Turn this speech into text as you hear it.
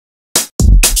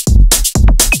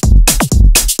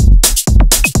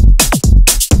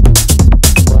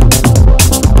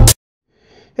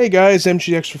Hey guys,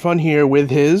 MtgDecksForFun here with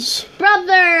his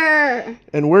brother!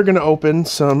 And we're going to open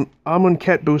some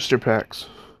Amonkhet booster packs.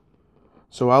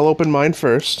 So I'll open mine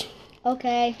first.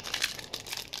 Okay.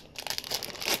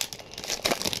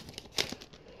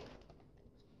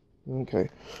 Okay.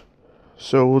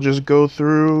 So we'll just go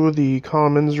through the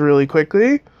commons really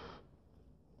quickly.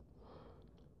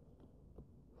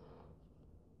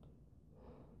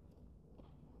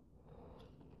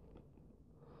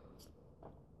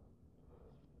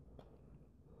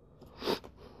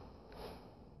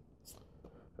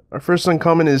 Our first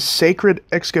uncommon is Sacred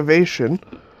Excavation.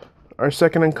 Our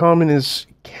second uncommon is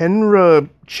Kenra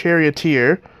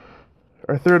Charioteer.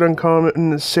 Our third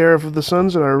uncommon is Seraph of the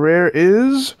Suns. And our rare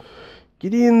is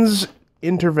Gideon's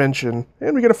Intervention.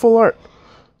 And we get a full art.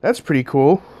 That's pretty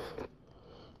cool.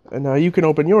 And now you can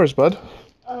open yours, bud.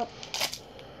 Oh.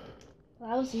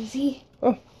 That was easy.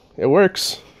 Oh, it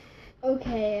works.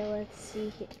 Okay, let's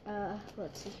see here.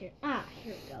 Ah,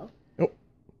 here we go. Oh.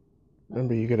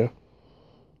 Remember, you gotta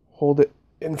hold it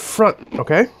in front,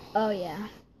 okay? Oh, yeah.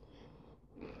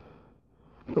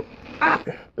 Oh. Ah!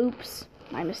 Oops.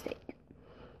 My mistake.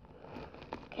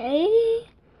 Okay.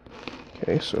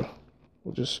 Okay, so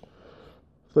we'll just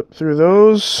flip through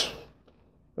those.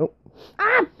 Oh.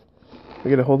 Ah! We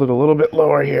gotta hold it a little bit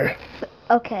lower here.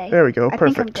 Okay. There we go, I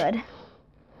perfect. think I'm good.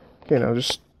 Okay, now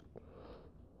just...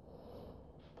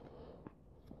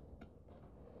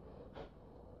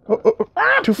 Oh,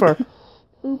 Ah! Too far.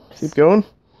 Oops. Keep going.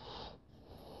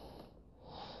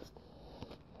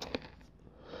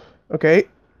 Okay,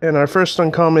 and our first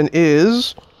uncommon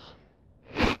is...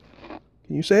 Can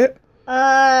you say it?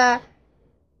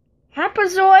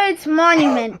 Hapazoid's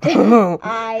Monument.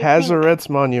 Hazaret's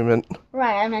Monument.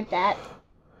 Right, I meant that.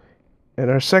 And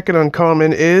our second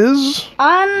uncommon is...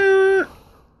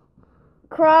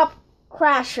 Crop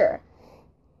Crasher.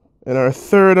 And our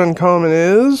third uncommon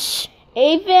is...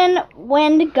 Aven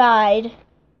Wind Guide.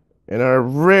 And our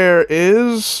rare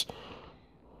is...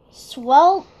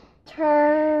 Sweltering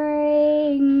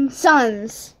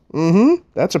Suns.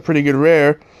 That's a pretty good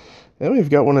rare. And we've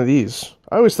got one of these.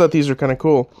 I always thought these were kind of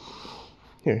cool.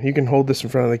 Here, you can hold this in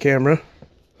front of the camera.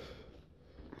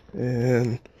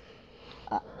 And...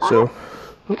 So,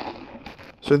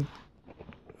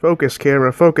 focus,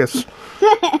 camera, focus.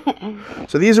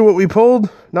 So these are what we pulled.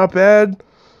 Not bad.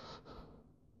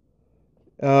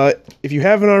 If you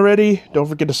haven't already, don't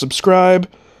forget to subscribe.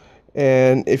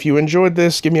 And if you enjoyed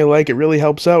this, give me a like. It really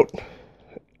helps out.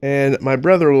 And my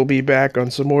brother will be back on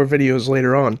some more videos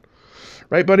later on.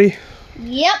 Right, buddy?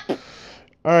 Yep.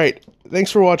 Alright.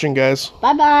 Thanks for watching, guys.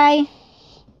 Bye-bye.